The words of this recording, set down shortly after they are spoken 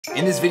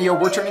In this video,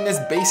 we're turning this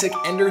basic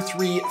Ender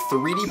 3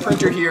 3D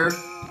printer here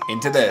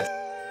into this.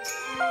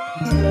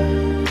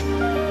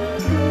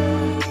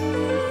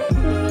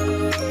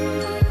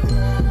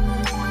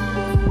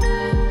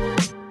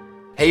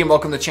 Hey and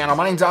welcome to the channel.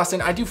 My name's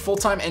Austin. I do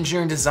full-time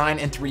engineering design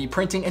and 3D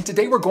printing, and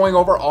today we're going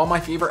over all my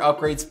favorite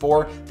upgrades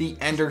for the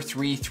Ender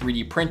 3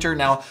 3D printer.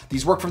 Now,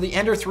 these work for the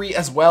Ender 3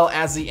 as well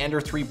as the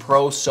Ender 3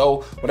 Pro,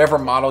 so whatever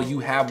model you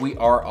have, we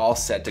are all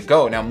set to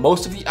go. Now,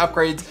 most of the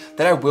upgrades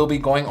that I will be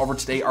going over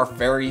today are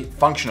very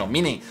functional,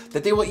 meaning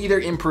that they will either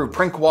improve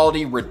print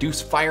quality,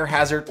 reduce fire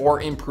hazard, or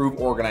improve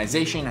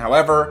organization.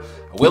 However,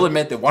 I will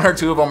admit that one or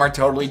two of them are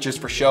totally just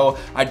for show.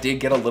 I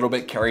did get a little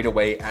bit carried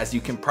away, as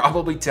you can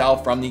probably tell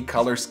from the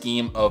color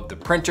scheme of the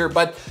printer,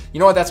 but you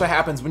know what, that's what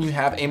happens when you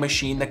have a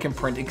machine that can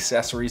print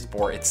accessories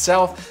for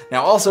itself.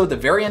 Now also, at the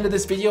very end of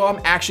this video, I'm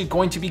actually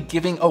going to be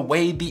giving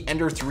away the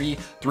Ender 3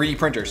 3D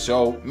printer,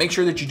 so make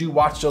sure that you do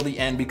watch till the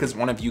end because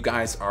one of you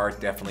guys are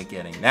definitely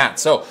getting that.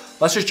 So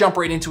let's just jump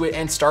right into it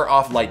and start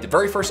off light. The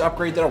very first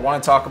upgrade that I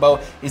want to talk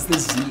about is the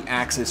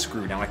Z-axis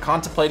screw. Now, I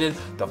contemplated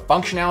the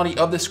functionality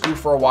of the screw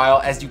for a while,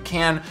 as you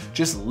can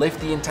just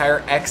lift the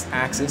entire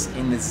X-axis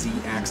in the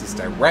Z-axis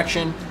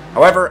direction.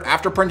 However,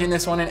 after printing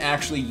this one and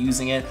actually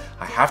using it,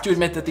 I have to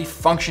admit that the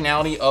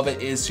functionality of it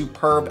is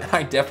superb, and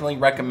I definitely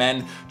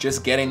recommend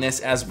just getting this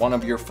as one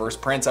of your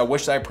first prints. I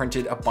wish that I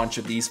printed a bunch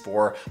of these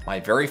for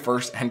my very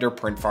first Ender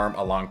print farm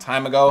a long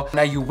time ago.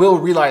 Now, you will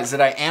realize that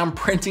I am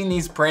printing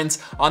these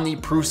prints on the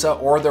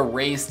Prusa or the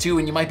Raise 2,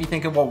 and you might be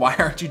thinking, well, why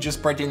aren't you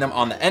just printing them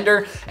on the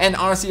Ender? And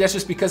honestly, that's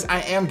just because I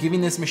am giving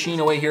this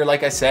machine away here,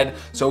 like I said,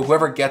 so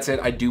whoever gets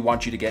it, I do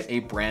want you to get a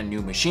brand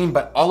new machine,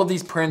 but all of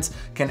these prints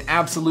can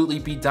absolutely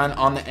be done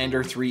on the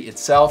Ender 3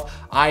 itself.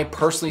 I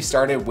personally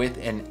started with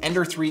an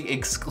Ender 3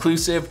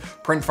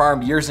 exclusive print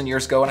farm years and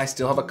years ago, and I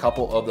still have a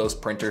couple of those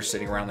printers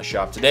sitting around the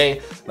shop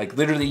today. Like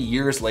literally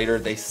years later,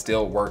 they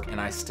still work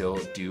and I still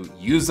do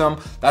use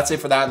them. That's it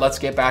for that. Let's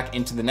get back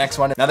into the next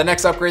one. Now, the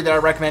next upgrade that I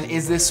recommend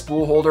is this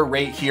spool holder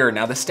right here.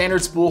 Now, the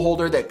standard spool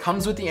holder that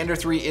comes with the Ender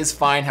 3 is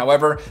fine.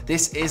 However,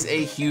 this is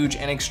a huge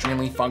and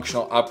extremely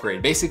functional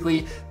upgrade.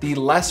 Basically, the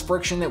less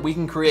friction that we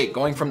can create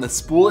going from the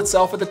spool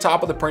itself at the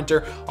top of the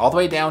printer all the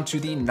way down to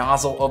the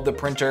nozzle of the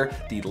printer,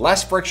 the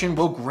less friction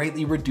will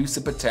greatly reduce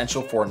the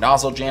potential for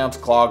nozzle jams,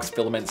 clogs,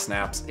 filament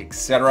snaps,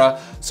 etc.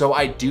 So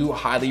I do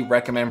highly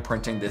recommend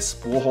printing this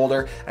spool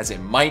holder, as it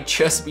might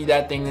just be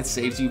that thing that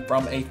saves you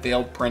from a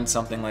failed print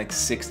something like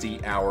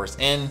 60 hours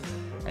in.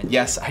 And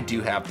yes, I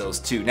do have those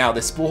too. Now,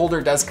 the spool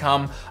holder does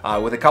come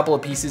with a couple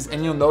of pieces,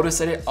 and you'll notice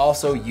that it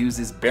also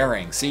uses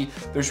bearings. See,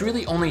 there's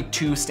really only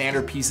two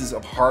standard pieces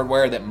of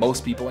hardware that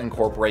most people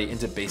incorporate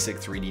into basic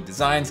 3D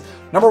designs.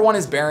 Number one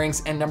is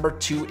bearings, and number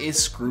two is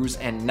screws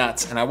and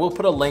nuts. And I will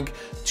put a link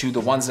to the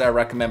ones that I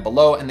recommend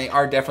below, and they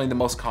are definitely the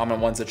most common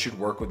ones that should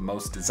work with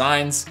most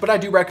designs. But I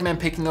do recommend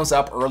picking those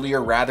up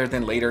earlier rather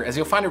than later, as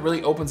you'll find it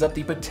really opens up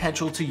the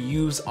potential to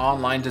use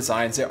online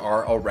designs that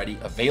are already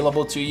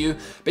available to you.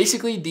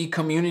 Basically, the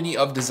community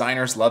of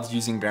designers loves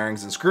using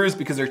bearings and screws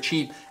because they're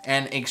cheap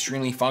and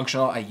extremely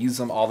functional. I use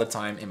them all the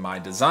time in my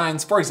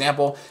designs. For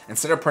example,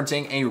 instead of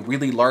printing a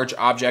really large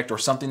object or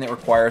something that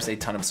requires a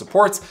ton of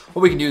supports,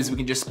 what we can do is we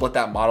can just split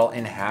that model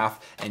in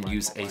half and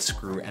use a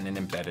screw and an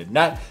embedded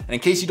nut. And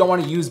in case you don't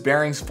want to use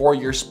bearings for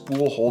your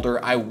spool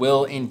holder, I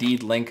will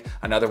indeed link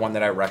another one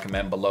that I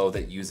recommend below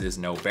that uses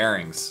no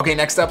bearings. Okay,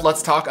 next up,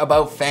 let's talk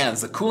about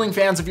fans. The cooling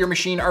fans of your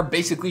machine are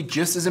basically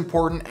just as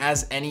important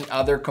as any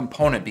other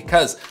component,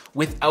 because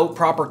without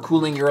proper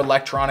cooling, your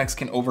electronics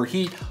can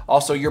overheat.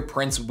 Also, your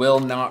prints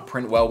will not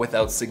print well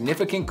without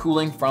significant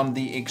cooling from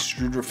the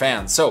extruder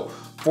fan. So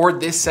for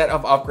this set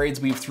of upgrades,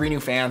 we have three new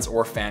fans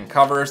or fan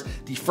covers,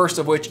 the first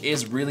of which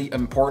is really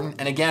important.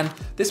 And again,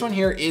 this one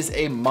here is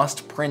a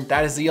must print.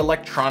 That is the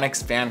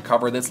electronics fan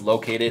cover that's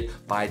located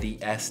by the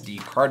SD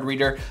card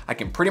reader. I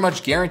can pretty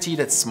much guarantee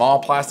that small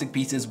plastic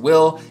pieces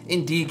will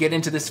indeed get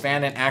into this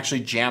fan and actually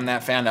jam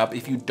that fan up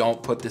if you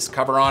don't put this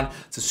cover on.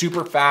 It's a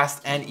super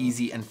fast and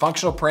easy and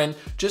functional print.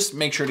 Just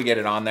make sure to get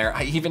it on there.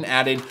 I even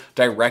added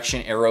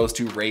direction arrows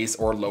to raise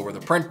or lower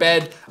the print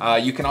bed.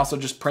 You can also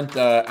just print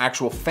the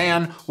actual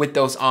fan with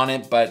those on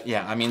it. But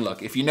yeah, I mean,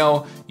 look, if you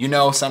know,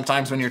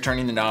 sometimes when you're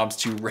turning the knobs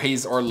to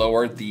raise or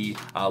lower the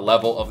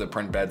level of the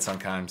print bed,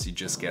 sometimes you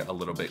just get a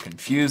little bit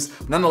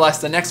confused.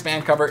 Nonetheless, the next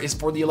fan cover is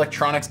for the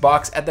electronics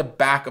box at the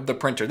back of the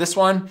printer. This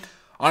one,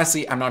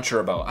 honestly, I'm not sure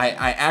about. I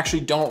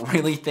actually don't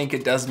really think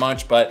it does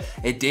much, but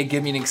it did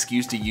give me an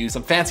excuse to use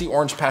some fancy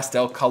orange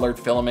pastel colored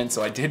filament,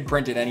 so I did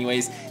print it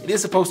anyways. It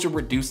is supposed to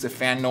reduce the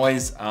fan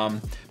noise.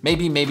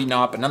 Maybe, maybe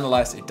not, but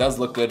nonetheless, it does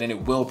look good and it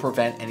will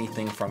prevent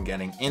anything from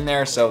getting in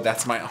there. So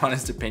that's my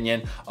honest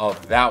opinion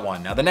of that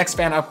one. Now, the next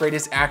fan upgrade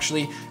is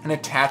actually an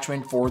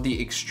attachment for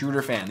the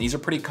extruder fan. These are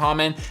pretty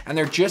common and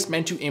they're just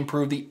meant to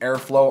improve the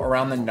airflow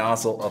around the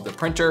nozzle of the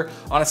printer.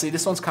 Honestly,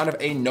 this one's kind of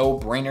a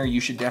no-brainer. You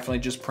should definitely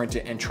just print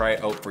it and try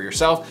it out out for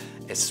yourself,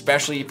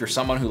 especially if you're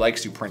someone who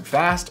likes to print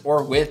fast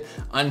or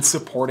with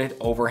unsupported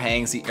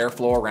overhangs. The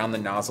airflow around the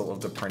nozzle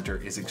of the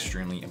printer is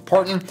extremely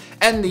important,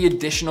 and the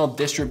additional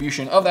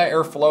distribution of that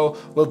airflow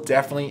will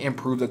definitely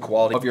improve the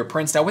quality of your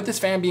prints. Now, with this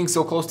fan being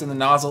so close to the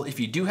nozzle, if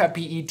you do have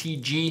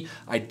PETG,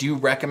 I do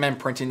recommend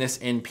printing this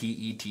in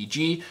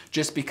PETG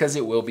just because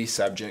it will be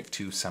subject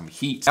to some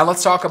heat. Now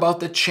let's talk about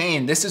the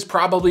chain. This is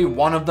probably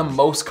one of the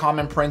most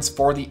common prints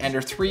for the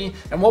Ender 3,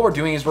 and what we're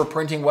doing is we're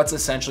printing what's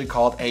essentially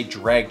called a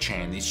drag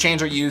chain. These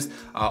chains are used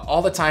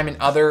all the time in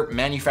other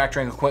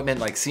manufacturing equipment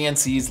like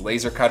CNCs,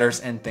 laser cutters,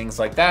 and things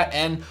like that,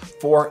 and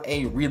for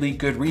a really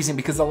good reason,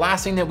 because the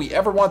last thing that we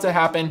ever want to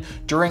happen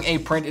during a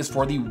print is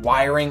for the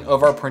wiring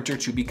of our printer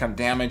to become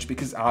damaged,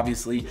 because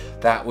obviously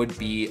that would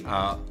be,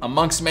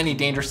 amongst many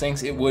dangerous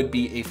things, it would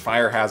be a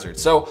fire hazard.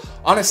 So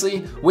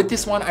honestly, with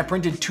this one, I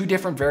printed two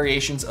different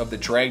variations of the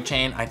drag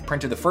chain. I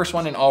printed the first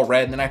one in all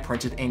red, and then I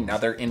printed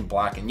another in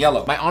black and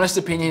yellow. My honest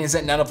opinion is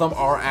that none of them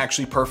are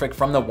actually perfect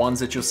from the ones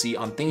that you'll see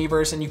on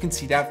Thingiverse, and you can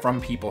see that from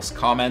people's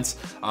comments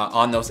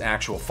on those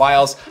actual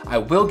files. I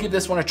will give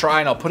this one a try,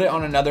 and I'll put it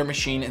on another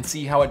machine and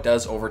see how it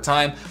does over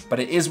time, but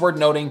it is worth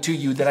noting to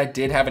you that I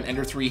did have an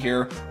Ender 3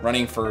 here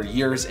running for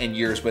years and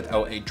years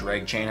without a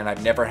drag chain, and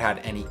I've never had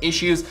any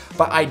issues,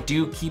 but I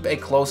do keep a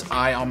close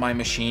eye on my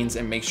machines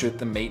and make sure that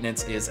the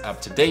maintenance is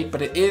up to date,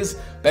 but it is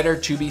better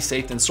to be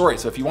safe than sorry.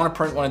 So if you want to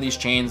print one of these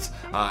chains,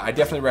 I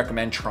definitely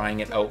recommend trying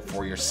it out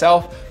for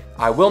yourself.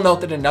 I will note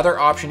that another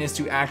option is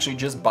to actually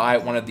just buy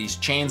one of these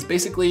chains.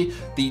 Basically,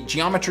 the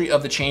geometry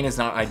of the chain is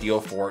not ideal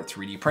for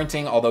 3D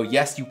printing, although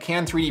yes, you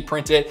can 3D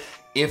print it.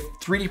 If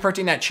 3D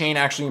printing that chain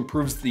actually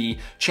improves the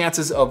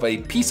chances of a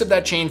piece of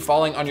that chain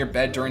falling on your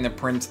bed during the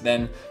print,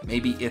 then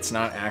maybe it's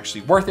not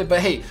actually worth it.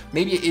 But hey,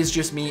 maybe it is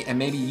just me, and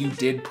maybe you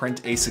did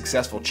print a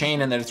successful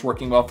chain and that it's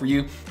working well for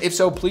you. If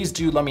so, please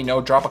do let me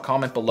know, drop a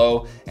comment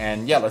below,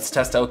 and yeah, let's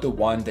test out the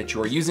one that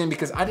you're using,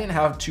 because I didn't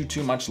have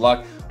too much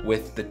luck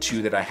with the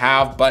two that I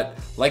have. But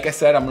like I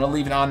said, I'm gonna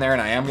leave it on there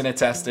and I am gonna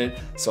test it.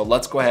 So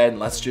let's go ahead and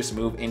let's just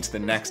move into the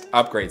next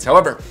upgrades.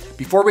 However,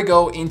 before we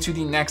go into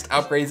the next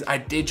upgrades, I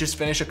did just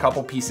finish a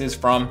couple pieces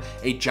from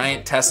a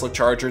giant Tesla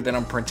charger that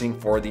I'm printing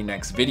for the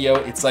next video.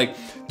 It's like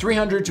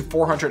 300 to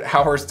 400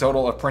 hours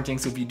total of printing.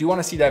 So if you do want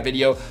to see that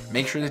video,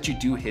 make sure that you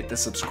do hit the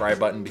subscribe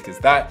button, because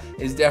that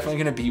is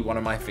definitely going to be one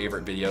of my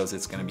favorite videos.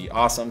 It's going to be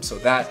awesome. So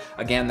that,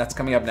 again, that's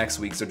coming up next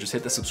week. So just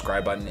hit the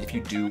subscribe button if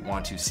you do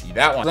want to see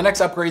that one. The next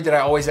upgrade that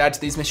I always add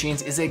to these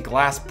machines is a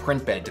glass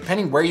print bed.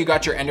 Depending where you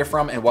got your Ender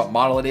from and what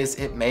model it is,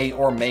 it may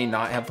or may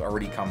not have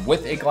already come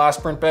with a glass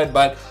print bed,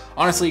 but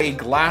honestly, a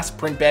glass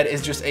print bed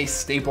is just a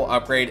staple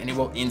upgrade, and it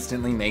will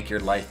instantly make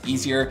your life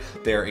easier.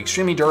 They're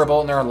extremely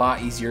durable, and they're a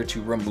lot easier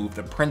to remove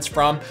the prints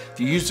from. If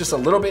you use just a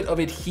little bit of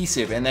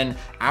adhesive, and then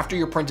after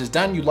your print is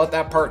done, you let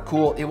that part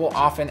cool, it will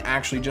often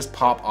actually just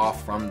pop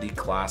off from the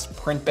glass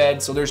print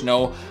bed. So there's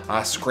no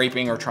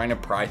scraping or trying to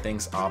pry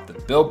things off the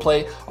build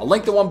plate. I'll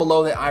link the one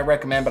below that I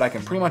recommend, but I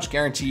can pretty much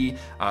guarantee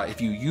if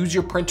you use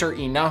your printer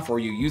enough or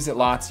you use it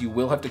lots, you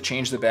will have to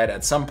change the bed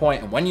at some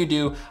point. And when you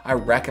do, I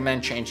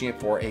recommend changing it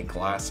for a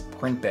glass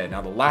print bed.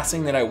 Now, the last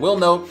thing that I will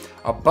note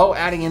about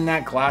adding in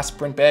that glass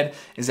print bed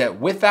is that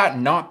with that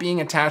not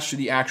being attached to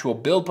the actual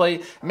build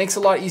plate, it makes it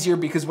a lot easier,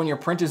 because when your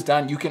print is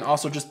done, you can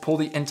also just pull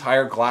the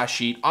entire glass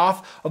sheet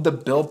off of the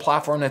build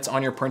platform that's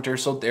on your printer.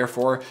 So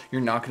therefore,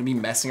 you're not going to be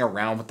messing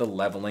around with the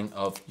leveling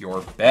of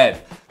your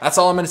bed. That's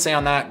all I'm going to say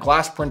on that.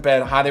 Glass print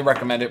bed, highly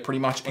recommend it. Pretty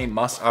much a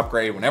must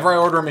upgrade. Whenever I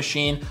order a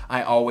machine,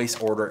 I always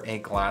order a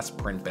glass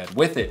print bed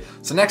with it.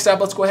 So next up,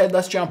 let's go ahead,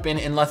 let's jump in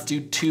and let's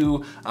do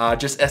two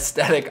just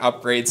aesthetic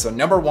upgrades. So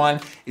number one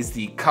is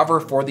the cover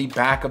for the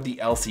back of the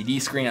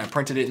LCD screen. I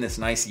printed it in this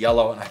nice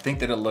yellow, and I think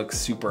that it looks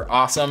super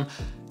awesome.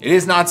 It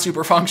is not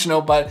super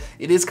functional, but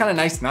it is kind of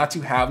nice not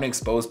to have an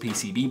exposed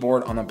PCB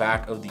board on the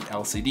back of the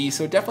LCD.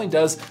 So it definitely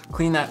does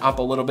clean that up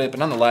a little bit, but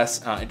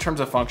nonetheless, in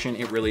terms of function,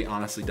 it really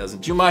honestly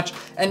doesn't do much.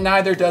 And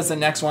neither does the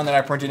next one that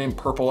I printed in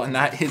purple, and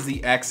that is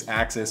the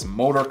X-axis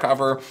motor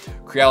cover.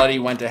 Creality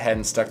went ahead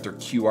and stuck their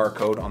QR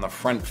code on the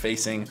front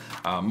facing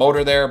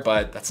motor there,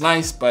 but that's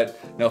nice, but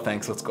no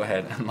thanks. Let's go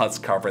ahead and let's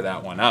cover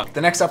that one up. The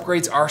next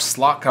upgrades are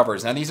slot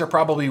covers. Now these are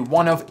probably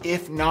one of,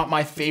 if not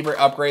my favorite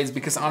upgrades,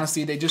 because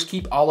honestly, they just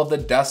keep all of the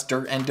dust,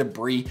 dirt, and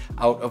debris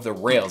out of the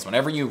rails.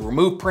 Whenever you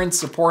remove prints,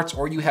 supports,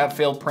 or you have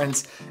failed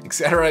prints,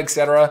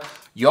 etc.,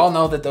 you all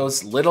know that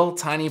those little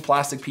tiny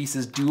plastic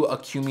pieces do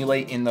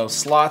accumulate in those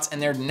slots,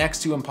 and they're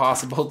next to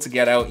impossible to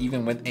get out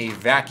even with a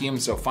vacuum.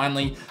 So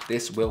finally,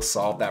 this will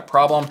solve that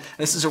problem.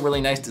 This is a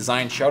really nice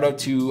design. Shout out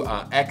to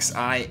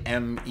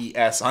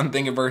XIMES on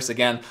Thingiverse,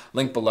 again,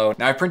 link below.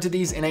 Now I printed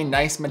these in a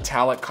nice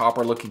metallic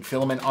copper looking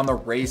filament on the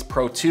Raise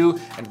Pro 2,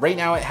 and right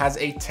now it has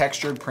a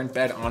textured print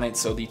bed on it,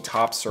 so the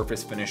top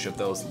surface finish of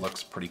those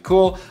looks pretty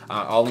cool.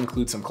 I'll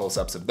include some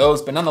close-ups of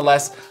those, but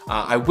nonetheless,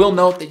 I will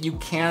note that you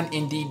can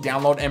indeed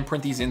download and print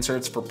print these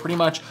inserts for pretty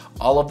much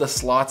all of the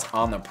slots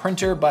on the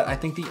printer, but I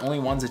think the only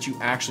ones that you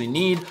actually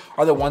need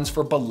are the ones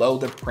for below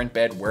the print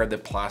bed where the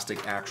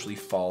plastic actually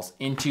falls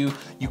into.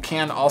 You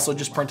can also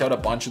just print out a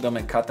bunch of them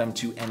and cut them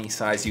to any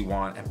size you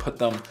want and put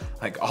them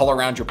like all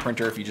around your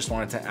printer if you just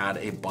wanted to add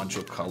a bunch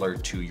of color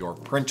to your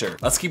printer.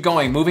 Let's keep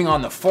going. Moving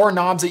on, the 4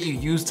 knobs that you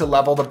use to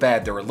level the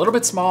bed. They're a little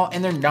bit small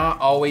and they're not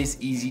always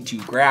easy to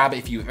grab.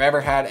 If you've ever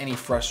had any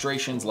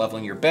frustrations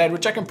leveling your bed,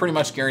 which I can pretty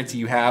much guarantee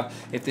you have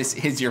if this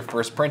is your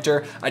first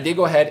printer, I did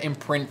go ahead and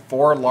print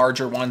 4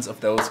 larger ones of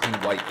those in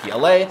white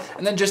PLA.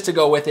 And then just to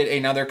go with it,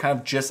 another kind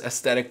of just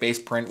aesthetic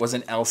based print was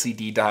an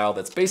LCD dial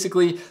that's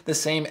basically the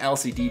same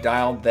LCD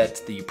dial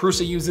that the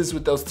Prusa uses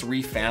with those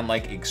 3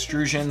 fan-like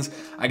extrusions.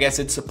 I guess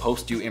it's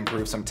supposed to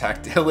improve some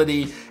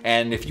tactility,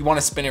 and if you want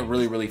to spin it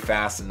really, really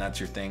fast and that's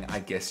your thing, I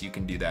guess you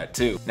can do that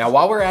too. Now,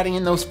 while we're adding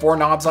in those 4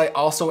 knobs, I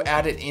also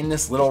added in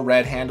this little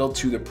red handle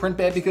to the print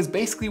bed, because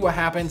basically what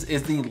happens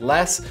is the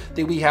less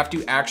that we have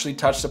to actually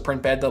touch the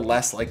print bed, the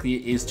less likely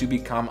it is to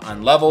become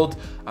unleveled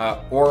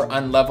or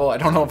unlevel. I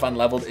don't know if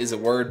unleveled is a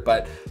word,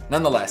 but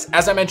nonetheless,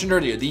 as I mentioned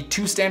earlier, the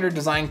 2 standard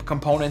design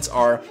components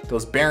are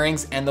those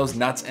bearings and those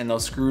nuts and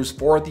those screws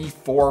for the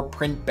 4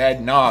 print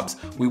bed knobs.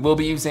 We will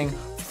be using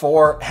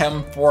 4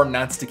 M4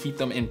 nuts to keep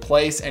them in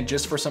place, and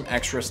just for some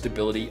extra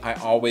stability, I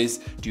always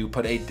do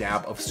put a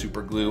dab of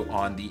super glue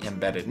on the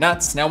embedded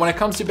nuts. Now, when it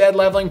comes to bed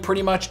leveling,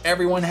 pretty much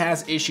everyone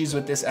has issues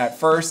with this at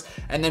first,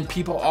 and then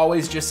people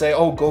always just say,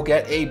 oh, go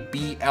get a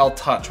BL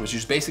Touch, which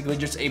is basically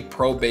just a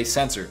probe-based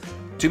sensor.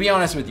 To be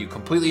honest with you,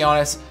 completely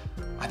honest,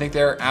 I think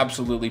they're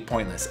absolutely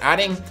pointless.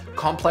 Adding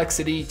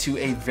complexity to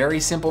a very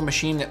simple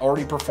machine that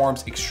already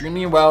performs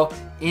extremely well,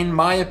 in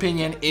my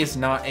opinion, is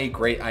not a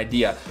great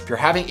idea. If you're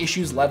having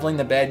issues leveling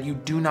the bed, you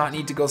do not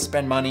need to go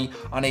spend money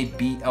on a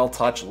BL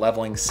Touch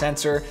leveling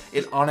sensor.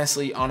 It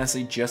honestly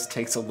just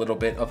takes a little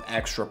bit of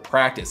extra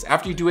practice.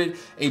 After you do it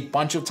a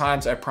bunch of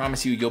times, I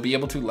promise you, you'll be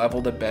able to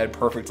level the bed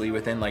perfectly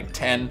within like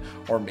 10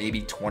 or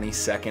maybe 20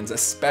 seconds,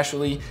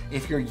 especially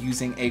if you're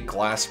using a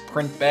glass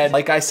print bed.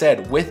 Like I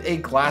said, with a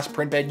glass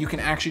print bed, you can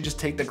actually just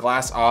take the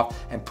glass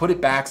off and put it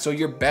back, so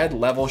your bed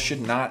level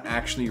should not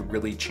actually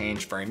really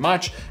change very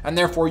much, and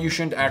therefore you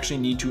shouldn't actually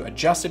need to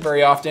adjust it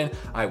very often.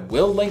 I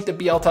will link the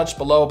BL Touch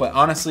below, but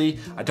honestly,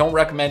 I don't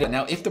recommend it.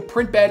 Now, if the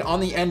print bed on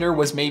the Ender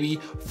was maybe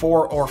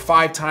 4 or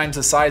 5 times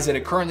the size that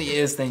it currently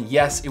is, then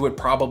yes, it would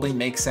probably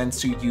make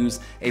sense to use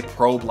a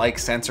probe-like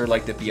sensor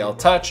like the BL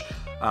Touch.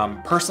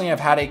 Personally, I've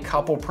had a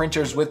couple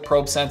printers with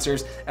probe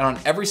sensors, and on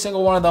every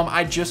single one of them,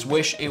 I just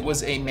wish it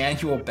was a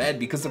manual bed,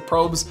 because the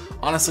probes,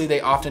 honestly,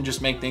 they often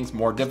just make things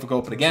more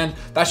difficult. But again,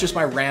 that's just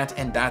my rant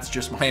and that's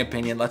just my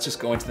opinion. Let's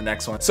just go into the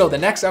next one. So the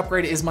next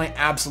upgrade is my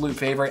absolute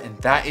favorite, and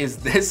that is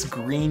this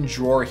green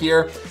drawer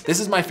here. This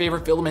is my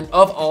favorite filament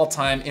of all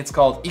time. It's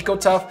called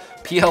Ecotough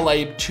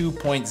PLA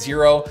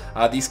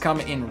 2.0. These come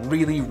in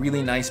really,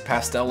 really nice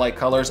pastel-like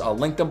colors. I'll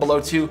link them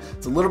below too.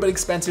 It's a little bit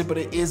expensive, but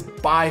it is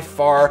by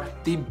far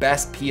the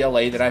best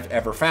PLA that I've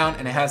ever found,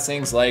 and it has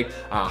things like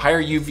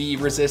higher UV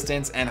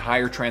resistance and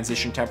higher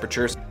transition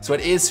temperatures. So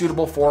it is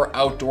suitable for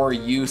outdoor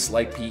use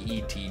like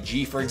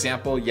PETG, for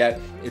example,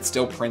 yet it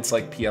still prints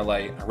like PLA.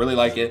 I really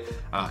like it.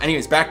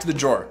 Anyways, back to the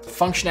drawer. The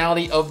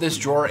functionality of this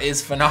drawer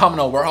is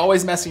phenomenal. We're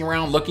always messing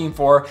around looking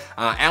for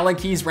Allen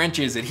keys,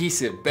 wrenches,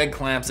 adhesive, bed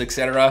clamps,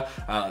 etc.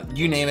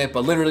 You name it,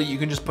 but literally you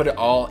can just put it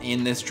all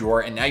in this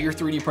drawer, and now your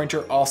 3D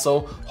printer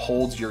also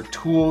holds your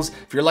tools.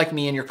 If you're like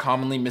me and you're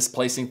commonly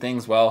misplacing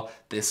things, well,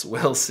 this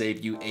will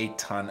save you a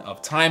ton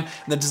of time.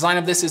 And the design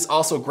of this is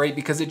also great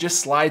because it just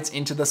slides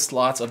into the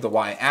slots of the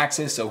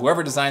Y-axis. So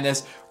whoever designed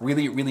this,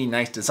 really, really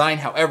nice design.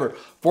 However,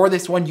 for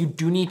this one, you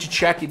do need to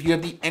check if you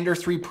have the Ender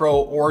 3 Pro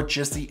or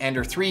just the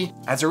Ender 3,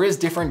 as there is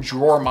different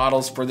drawer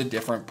models for the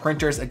different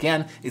printers.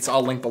 Again, it's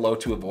all linked below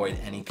to avoid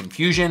any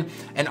confusion.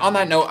 And on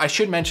that note, I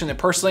should mention that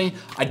personally,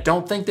 I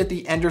don't think that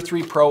the Ender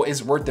 3 Pro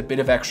is worth a bit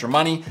of extra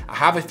money. I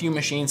have a few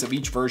machines of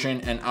each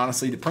version, and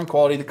honestly, the print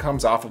quality that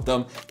comes off of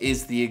them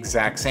is the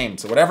exact same.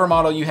 So whatever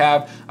model you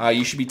have,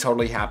 you should be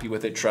totally happy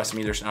with it. Trust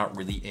me, there's not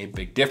really a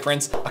big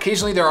difference.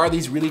 Occasionally there are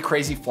these really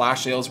crazy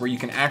flash sales where you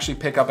can actually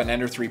pick up an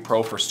Ender 3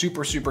 Pro for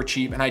super, super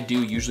cheap. And I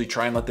do usually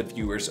try and let the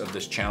viewers of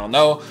this channel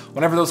know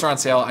whenever those are on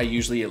sale, I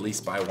usually at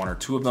least buy 1 or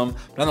 2 of them.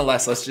 But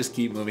nonetheless, let's just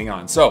keep moving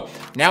on. So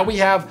now we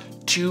have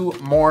 2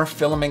 more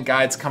filament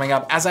guides coming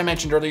up. As I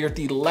mentioned earlier,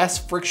 the less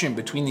friction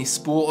between the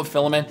spool of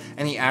filament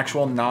and the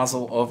actual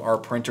nozzle of our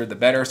printer, the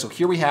better. So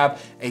here we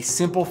have a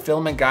simple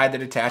filament guide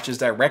that attaches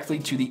directly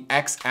to the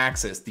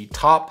X-axis, the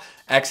top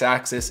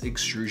X-axis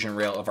extrusion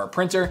rail of our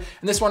printer.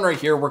 And this one right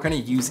here, we're gonna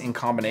use in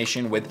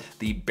combination with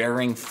the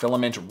bearing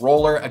filament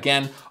roller.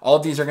 Again, all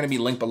of these are gonna be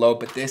linked below,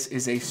 but this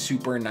is a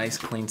super nice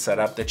clean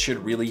setup that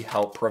should really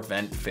help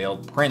prevent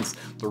failed prints.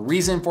 The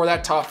reason for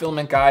that top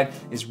filament guide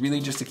is really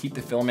just to keep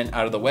the filament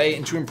out of the way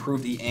and to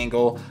improve the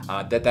angle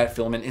that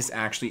filament is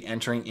actually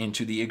entering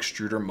into the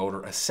extruder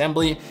motor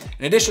assembly.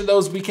 In addition to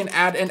those, we can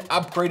add an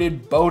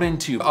upgraded Bowden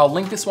tube. I'll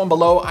link this one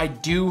below. I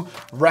do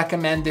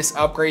recommend this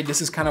upgrade.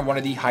 This is kind of one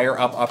of the higher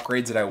up upgrades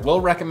upgrades that I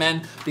will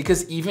recommend,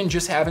 because even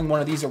just having one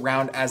of these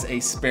around as a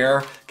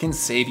spare can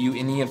save you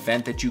in the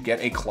event that you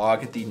get a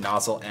clog at the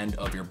nozzle end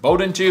of your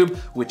Bowden tube,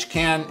 which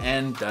can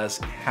and does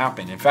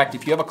happen. In fact,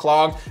 if you have a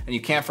clog and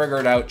you can't figure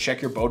it out,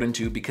 check your Bowden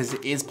tube, because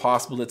it is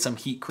possible that some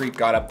heat creep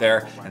got up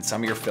there and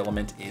some of your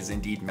filament is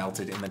indeed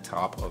melted in the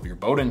top of your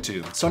Bowden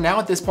tube. So now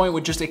at this point,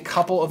 with just a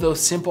couple of those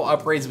simple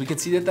upgrades, we can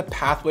see that the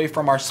pathway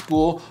from our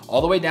spool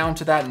all the way down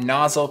to that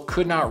nozzle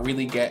could not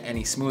really get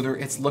any smoother.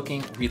 It's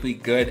looking really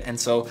good. And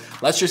so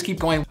let's just keep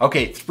going.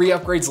 Okay, 3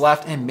 upgrades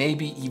left, and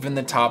maybe even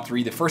the top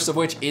 3. The first of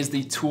which is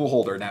the tool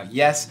holder. Now,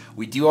 yes,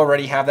 we do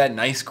already have that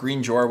nice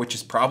green drawer, which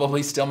is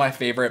probably still my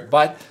favorite,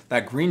 but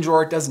that green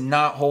drawer does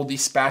not hold the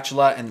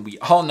spatula, and we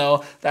all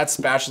know that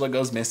spatula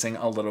goes missing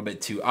a little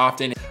bit too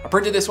often. I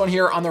printed this one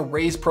here on the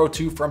Raise Pro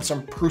 2 from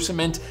some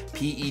Prusament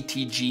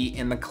PETG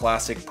in the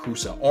classic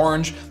Prusa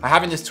orange. By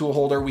having this tool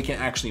holder, we can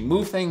actually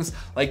move things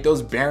like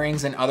those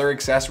bearings and other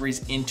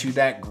accessories into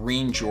that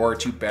green drawer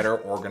to better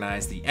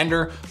organize the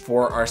ender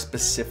for our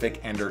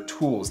specific ender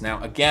tools.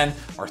 Now, again,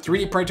 our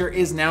 3D printer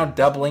is now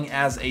doubling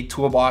as a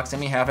toolbox,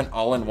 and we have an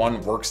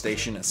all-in-one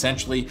workstation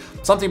essentially.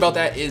 Something about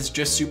that is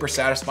just super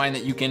satisfying,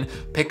 that you can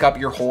pick up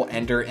your whole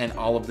ender and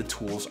all of the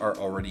tools are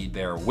already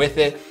there with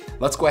it.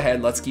 Let's go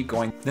ahead, let's keep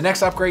going. The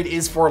next upgrade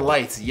is for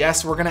lights.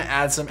 Yes, we're gonna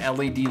add some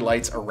LED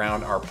lights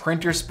around our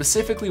printer.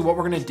 Specifically, what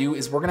we're gonna do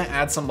is we're gonna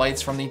add some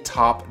lights from the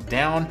top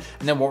down,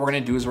 and then what we're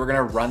gonna do is we're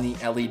gonna run the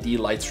LED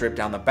light strip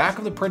down the back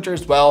of the printer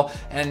as well.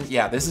 And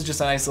yeah, this is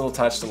just a nice little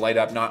touch to light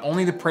up not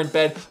only the print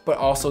bed, but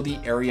also the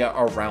area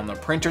around the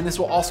printer. And this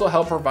will also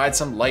help provide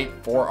some light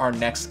for our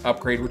next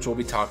upgrade, which we'll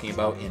be talking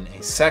about in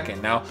a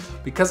second. Now,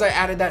 because I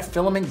added that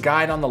filament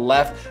guide on the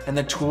left and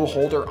the tool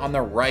holder on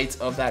the right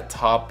of that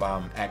top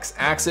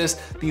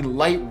X-axis, the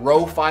light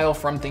row file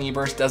from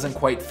Thingiverse doesn't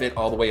quite fit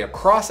all the way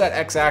across that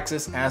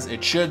X-axis as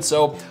it should.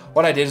 So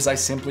what I did is I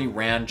simply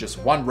ran just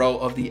one row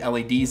of the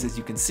LEDs, as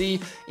you can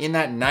see, in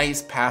that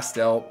nice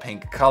pastel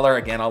pink color.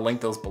 Again, I'll link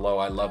those below.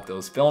 I love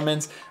those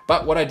filaments.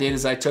 But what I did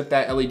is I took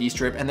that LED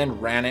strip and then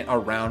ran it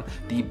around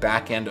the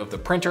back end of the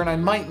printer, and I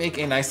might make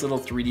a nice little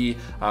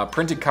 3D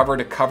printed cover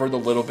to cover the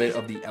little bit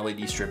of the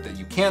LED strip that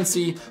you can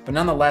see. But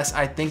nonetheless,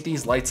 I think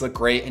these lights look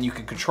great, and you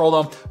can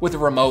control them with a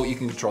remote. You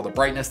can control the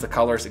brightness, the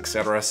colors,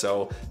 etc.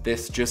 So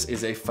this just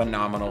is a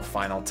phenomenal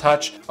final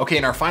touch. Okay,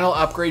 and our final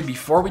upgrade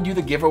before we do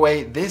the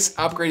giveaway, this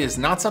upgrade is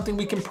not something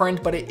we can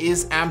print, but it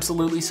is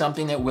absolutely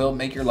something that will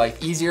make your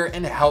life easier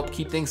and help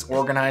keep things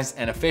organized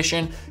and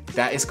efficient.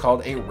 That is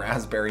called a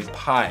Raspberry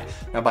Pi.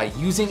 Now, by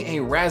using a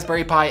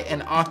Raspberry Pi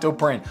and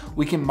Octoprint,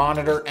 we can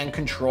monitor and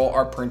control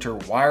our printer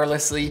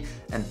wirelessly,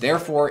 and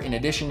therefore, in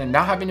addition to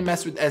not having to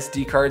mess with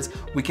SD cards,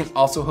 we can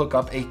also hook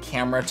up a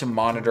camera to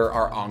monitor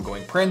our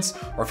ongoing prints.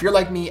 Or if you're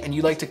like me and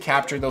you like to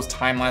capture those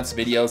time-lapse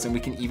videos, and we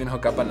can even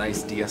hook up a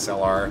nice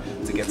DSLR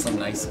to get some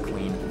nice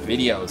clean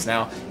videos.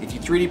 Now, if you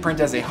 3D print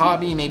as a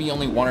hobby, maybe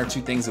only 1 or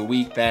 2 things a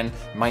week, then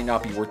it might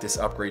not be worth this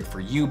upgrade for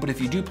you. But if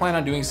you do plan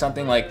on doing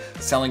something like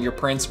selling your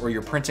prints, or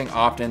you're printing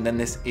often, then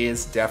this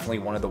is definitely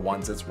one of the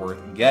ones that's worth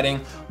getting.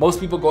 Most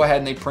people go ahead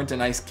and they print a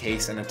nice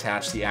case and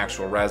attach the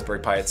actual Raspberry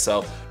Pi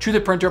itself to the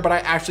printer, but I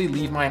actually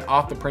leave mine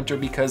off the printer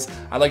because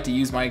I like to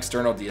use my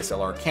external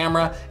DSLR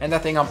camera, and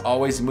that thing I'm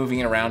always moving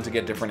it around to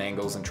get different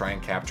angles and try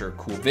and capture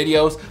cool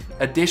videos.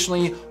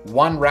 Additionally,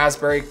 one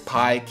Raspberry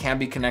Pi can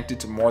be connected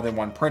to more than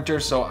one printer,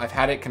 so I've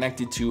had it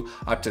connected to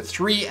up to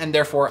 3, and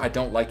therefore I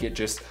don't like it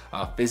just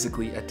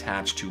physically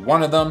attached to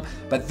one of them.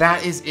 But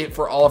that is it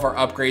for all of our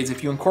upgrades.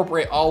 If you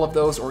incorporate all of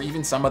those, or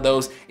even some of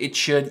those, it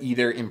should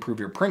either improve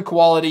your print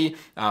quality,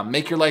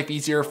 make your life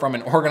easier from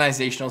an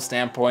organizational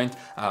standpoint,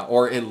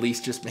 or at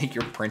least just make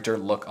your printer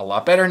look a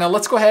lot better. Now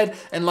let's go ahead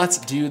and let's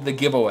do the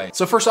giveaway.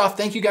 So first off,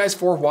 thank you guys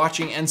for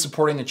watching and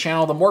supporting the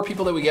channel. The more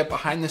people that we get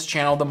behind this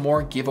channel, the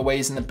more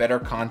giveaways and the better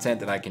content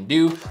that I can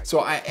do. So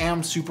I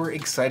am super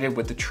excited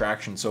with the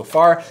traction so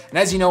far. And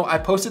as you know, I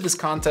posted this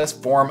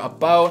contest form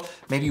about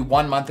maybe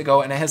 1 month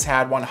ago, and it has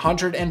had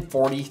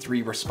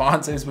 143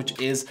 responses, which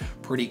is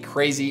pretty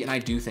crazy, and I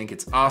do think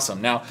it's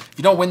awesome. Now, if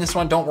you don't win this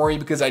one, don't worry,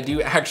 because I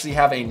do actually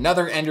have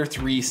another Ender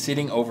 3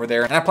 sitting over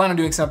there, and I plan on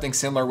doing something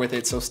similar with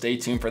it, so stay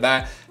tuned for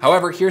that.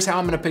 However, here's how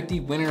I'm gonna pick the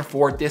winner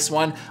for this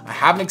one. I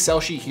have an Excel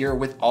sheet here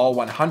with all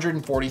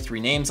 143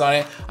 names on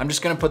it. I'm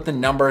just gonna put the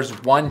numbers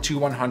 1 to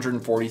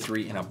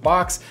 143 in a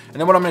box, and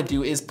then what I'm gonna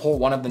do is pull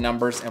one of the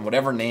numbers, and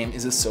whatever name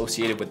is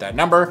associated with that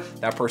number,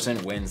 that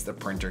person wins the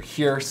printer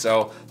here.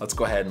 So let's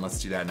go ahead and let's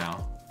do that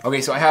now.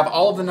 Okay, so I have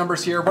all of the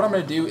numbers here. What I'm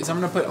gonna do is I'm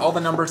gonna put all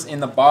the numbers in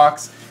the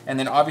box, and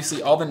then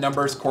obviously all the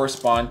numbers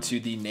correspond to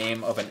the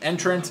name of an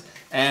entrant.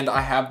 And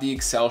I have the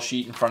Excel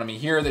sheet in front of me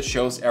here that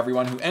shows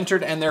everyone who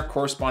entered and their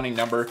corresponding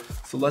number.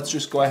 So let's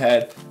just go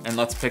ahead and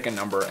let's pick a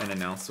number and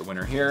announce the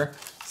winner here.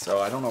 So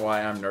I don't know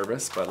why I'm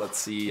nervous, but let's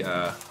see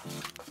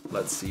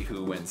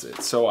who wins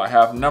it. So I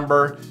have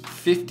number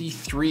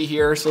 53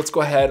 here. So let's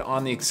go ahead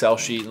on the Excel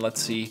sheet and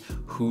let's see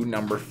who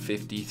number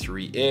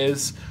 53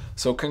 is.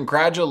 So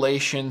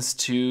congratulations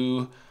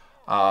to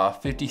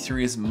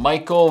 53 is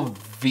Michael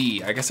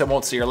V. I guess I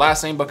won't say your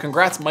last name, but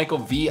congrats, Michael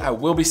V. I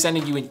will be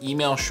sending you an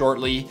email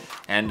shortly,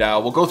 and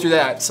we'll go through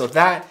that. So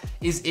that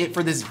is it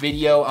for this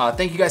video.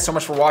 Thank you guys so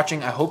much for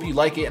watching. I hope you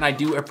like it, and I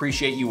do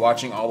appreciate you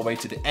watching all the way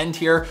to the end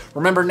here.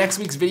 Remember, next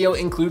week's video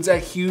includes a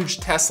huge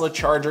Tesla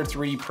charger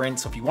 3D print,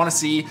 so if you wanna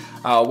see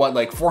what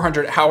like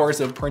 400 hours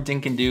of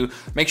printing can do,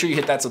 make sure you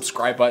hit that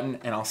subscribe button,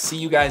 and I'll see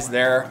you guys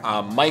there.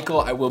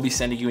 Michael, I will be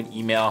sending you an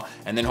email,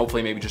 and then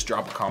hopefully maybe just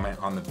drop a comment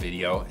on the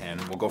video, and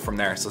we'll go from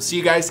there. So see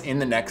you guys in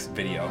the next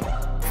video.